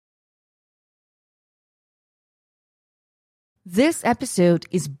This episode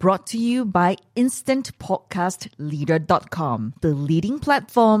is brought to you by InstantPodcastLeader.com, the leading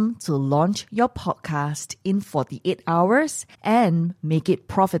platform to launch your podcast in 48 hours and make it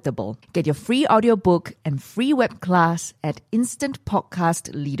profitable. Get your free audiobook and free web class at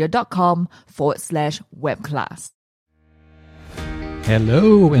InstantPodcastLeader.com/web class.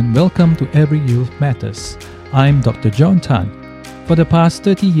 Hello and welcome to Every Youth Matters. I'm Dr. John Tan. For the past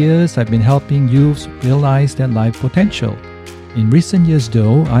 30 years, I've been helping youths realize their life potential. In recent years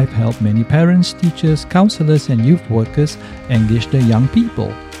though, I've helped many parents, teachers, counselors and youth workers engage their young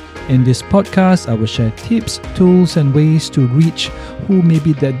people. In this podcast, I will share tips, tools and ways to reach who may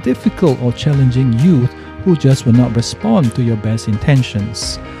be that difficult or challenging youth who just will not respond to your best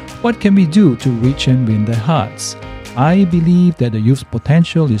intentions. What can we do to reach and win their hearts? I believe that the youth's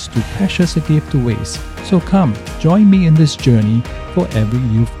potential is too precious a gift to waste. So come, join me in this journey for Every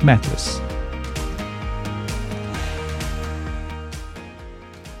Youth Matters.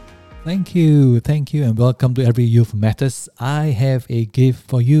 Thank you, and welcome to Every Youth Matters. I have a gift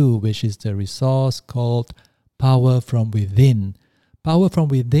for you, which is the resource called Power From Within. Power From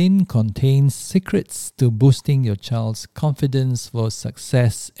Within contains secrets to boosting your child's confidence for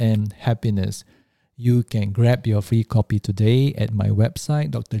success and happiness. You can grab your free copy today at my website,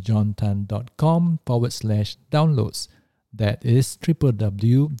 drjohntan.com/downloads. That is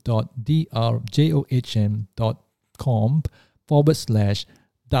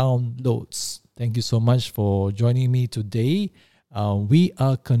www.drjohm.com/downloads. Thank you so much for joining me today. We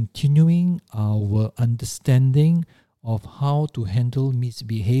are continuing our understanding of how to handle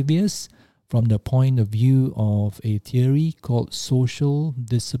misbehaviors from the point of view of a theory called social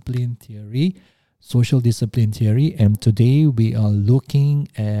discipline theory. And today we are looking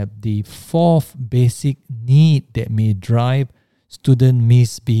at the fourth basic need that may drive student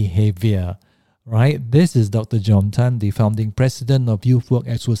misbehavior. Right, this is Dr. John Tan, the founding president of Youth Work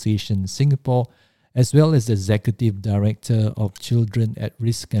Association Singapore, as well as executive director of Children at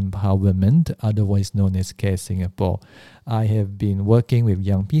Risk Empowerment, otherwise known as CARE Singapore. I have been working with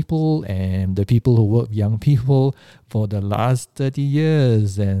young people and the people who work with young people for the last 30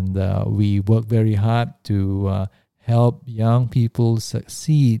 years, and we work very hard to help young people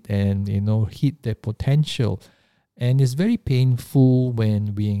succeed and hit their potential. And it's very painful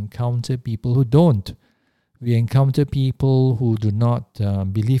when we encounter people who don't. We encounter people who do not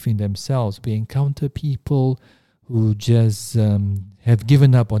believe in themselves. We encounter people who just have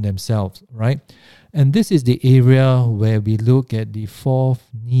given up on themselves, right? And this is the area where we look at the fourth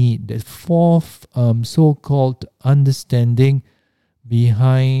need, the fourth so-called understanding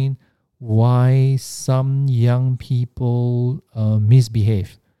behind why some young people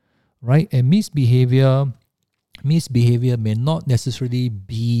misbehave, right? And misbehavior may not necessarily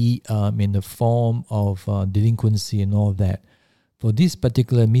be in the form of delinquency and all that. For this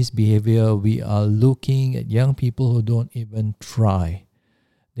particular misbehavior, we are looking at young people who don't even try.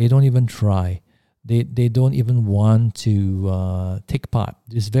 They don't even try. They don't even want to take part.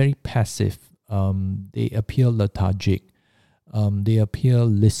 It's very passive. They appear lethargic. They appear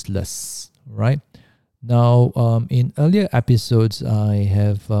listless, right? Now, in earlier episodes, I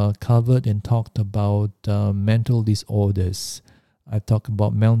have covered and talked about mental disorders. I've talked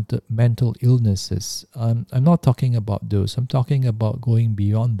about mental illnesses. I'm not talking about those. I'm talking about going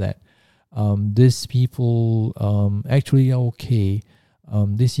beyond that. These people actually are okay.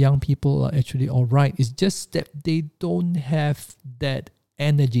 These young people are actually all right. It's just that they don't have that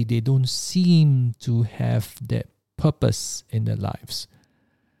energy. They don't seem to have that purpose in their lives.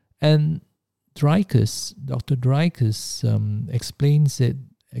 And Dr. Dreykus explains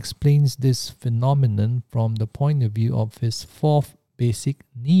this phenomenon from the point of view of his fourth basic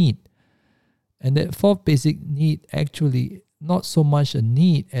need. And that fourth basic need actually not so much a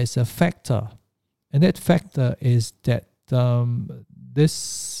need as a factor. And that factor is that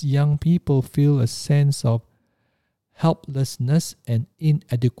these young people feel a sense of helplessness and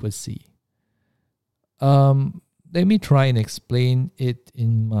inadequacy. Let me try and explain it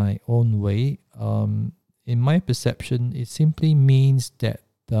in my own way. In my perception, it simply means that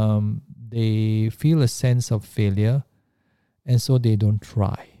they feel a sense of failure, and so they don't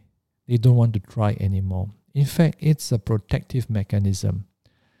try. They don't want to try anymore. In fact, it's a protective mechanism.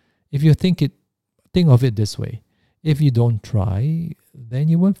 If you think of it this way: if you don't try, then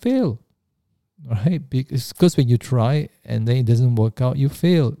you won't fail, right? Because when you try and then it doesn't work out, you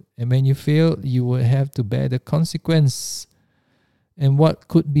fail. And when you fail, you will have to bear the consequence. And what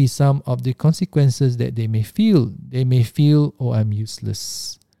could be some of the consequences that they may feel? They may feel, oh, I'm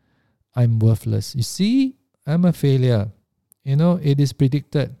useless. I'm worthless. You see, I'm a failure. It is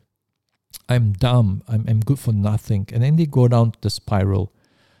predicted. I'm dumb, I'm good for nothing. And then they go down the spiral.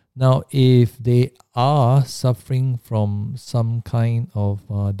 Now, if they are suffering from some kind of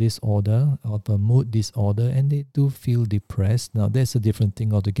disorder, of a mood disorder, and they do feel depressed, now that's a different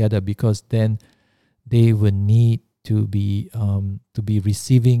thing altogether, because then they will need to be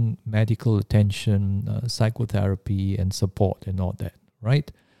receiving medical attention, psychotherapy, and support, and all that,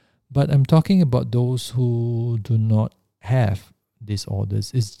 right? But I'm talking about those who do not have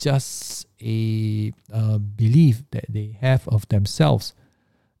disorders. It's just a belief that they have of themselves.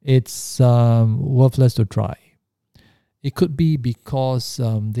 It's worthless to try. It could be because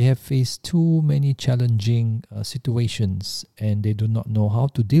they have faced too many challenging situations and they do not know how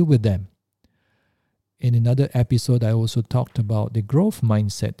to deal with them. In another episode, I also talked about the growth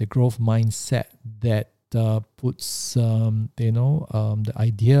mindset. The growth mindset that puts, the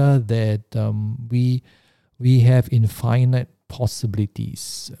idea that we have infinite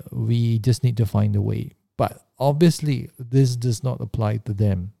possibilities. We just need to find a way. But obviously, this does not apply to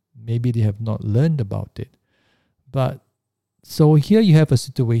them. Maybe they have not learned about it. But so here you have a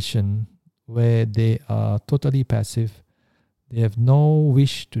situation where they are totally passive. They have no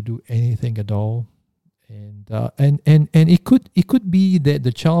wish to do anything at all. And it could be that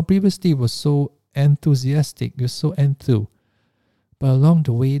the child previously was so enthusiastic, was so enthused. But along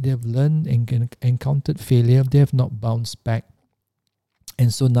the way, they have learned and encountered failure. They have not bounced back.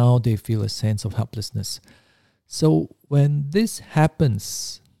 And so now they feel a sense of helplessness. So when this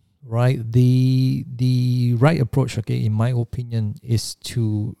happens, right, the right approach, okay, in my opinion, is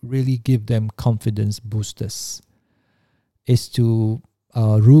to really give them confidence boosters. Is to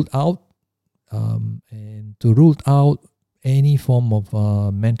rule out any form of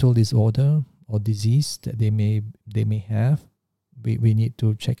mental disorder or disease that they may have. We need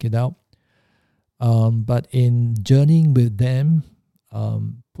to check it out. But in journeying with them,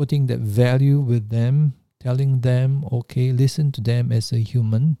 putting that value with them, telling them, okay, listen to them as a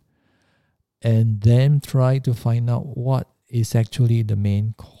human, and then try to find out what is actually the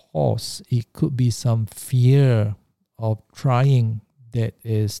main cause. It could be some fear of trying that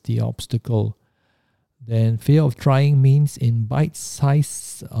is the obstacle. Then fear of trying means in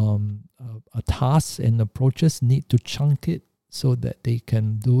bite-sized tasks and approaches, need to chunk it so that they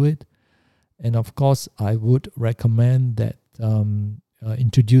can do it. And of course, I would recommend that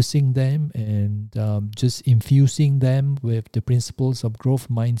introducing them and just infusing them with the principles of growth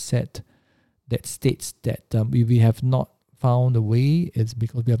mindset that states that if we have not found a way, it's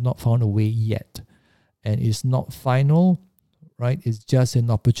because we have not found a way yet. And it's not final, right? It's just an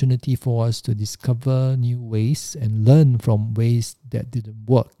opportunity for us to discover new ways and learn from ways that didn't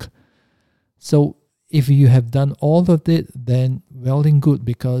work. So if you have done all of it, then well and good,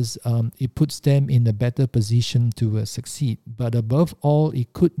 because it puts them in a better position to succeed. But above all,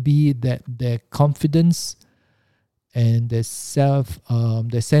 it could be that their confidence and their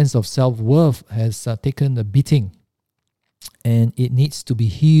sense of self-worth has taken a beating. And it needs to be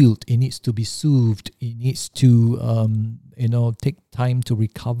healed. It needs to be soothed. It needs to, take time to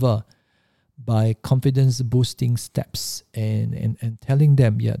recover by confidence boosting steps and telling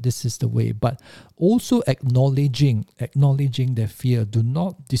them, yeah, this is the way. But also acknowledging their fear. Do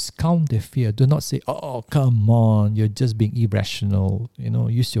not discount their fear. Do not say, oh, come on, you're just being irrational.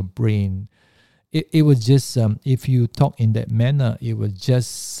 Use your brain. It was just, if you talk in that manner, it will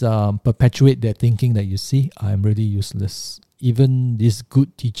just perpetuate their thinking that, you see, I'm really useless. Even this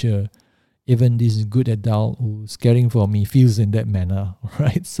good teacher, even this good adult who's caring for me feels in that manner,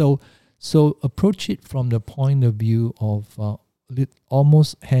 right? So approach it from the point of view of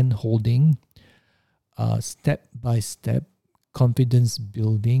almost hand-holding, step by step, confidence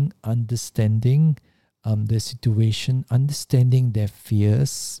building, understanding their situation, understanding their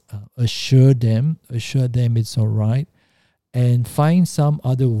fears, assure them it's all right, and find some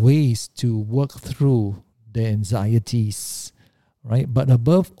other ways to work through their anxieties, right? But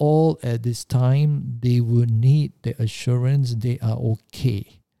above all, at this time, they will need the assurance they are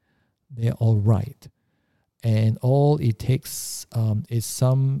okay. They're all right. And all it takes is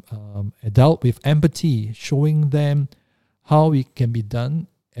some adult with empathy, showing them how it can be done.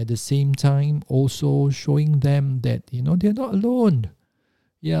 At the same time, also showing them that, they're not alone.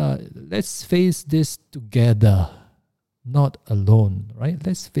 Yeah, let's face this together. Not alone, right?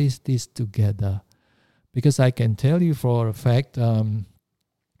 Let's face this together. Because I can tell you for a fact, I'm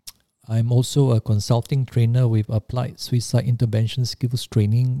also a consulting trainer with Applied Suicide Intervention Skills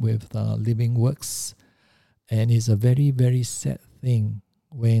Training with Living Works. And it's a very, very sad thing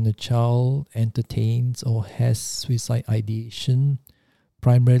when a child entertains or has suicide ideation,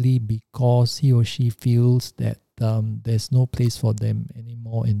 primarily because he or she feels that there's no place for them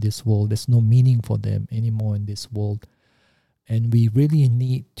anymore in this world. There's no meaning for them anymore in this world. And we really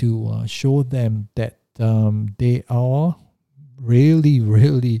need to show them that they are really,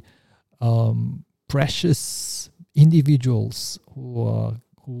 really precious individuals who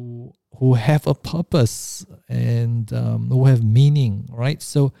have a purpose and who have meaning, right?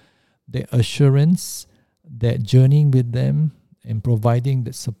 So the assurance that journeying with them and providing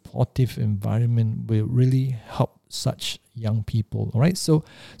that supportive environment will really help such young people, all right? So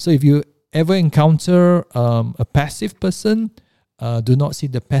if you ever encounter a passive person, do not see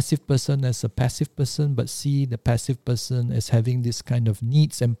the passive person as a passive person, but see the passive person as having this kind of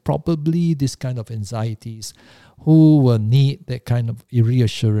needs and probably this kind of anxieties, who will need that kind of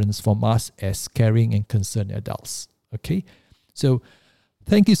reassurance from us as caring and concerned adults. Okay, so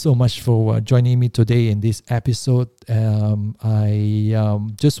thank you so much for joining me today in this episode. I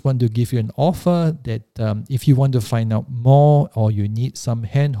just want to give you an offer that if you want to find out more, or you need some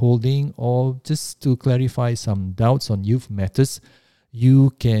hand-holding, or just to clarify some doubts on youth matters, you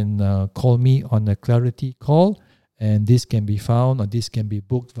can call me on a clarity call, and this can be found, or this can be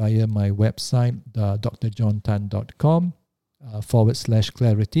booked via my website,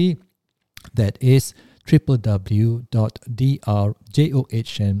 drjohntan.com/clarity. That is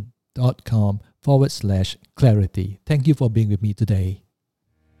www.drjohn.com/clarity. Thank you for being with me today.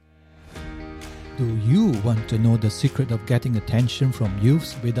 Do you want to know the secret of getting attention from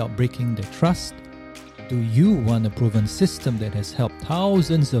youths without breaking their trust? Do you want a proven system that has helped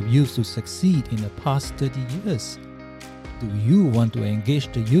thousands of youths to succeed in the past 30 years? Do you want to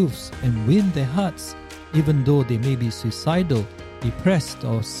engage the youths and win their hearts, even though they may be suicidal, depressed,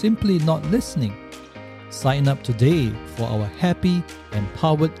 or simply not listening? Sign up today for our Happy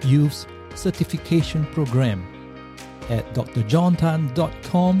Empowered Youths Certification Program at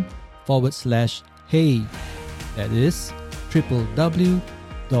drjohntan.com/hey. That is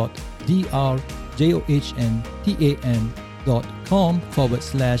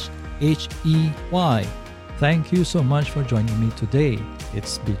www.drjohntan.com/HEY. Thank you so much for joining me today.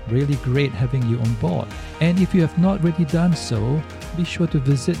 It's been really great having you on board. And if you have not already done so, be sure to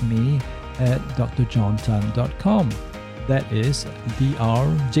visit me at drjohntan.com. That is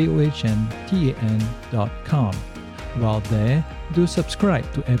drjohntan.com. While there, do subscribe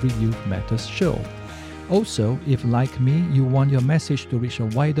to every Youth Matters show. Also, if like me, you want your message to reach a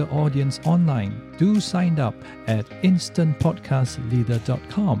wider audience online, do sign up at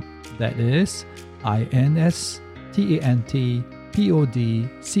instantpodcastleader.com. That is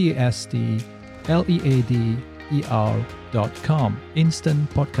instantpodcastleader.com,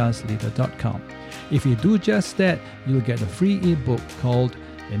 instantpodcastleader.com. If you do just that, you'll get a free ebook called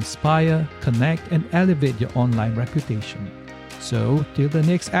Inspire, Connect, and Elevate Your Online Reputation. So, till the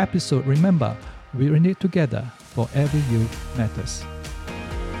next episode, remember, we're in it together for every youth matters.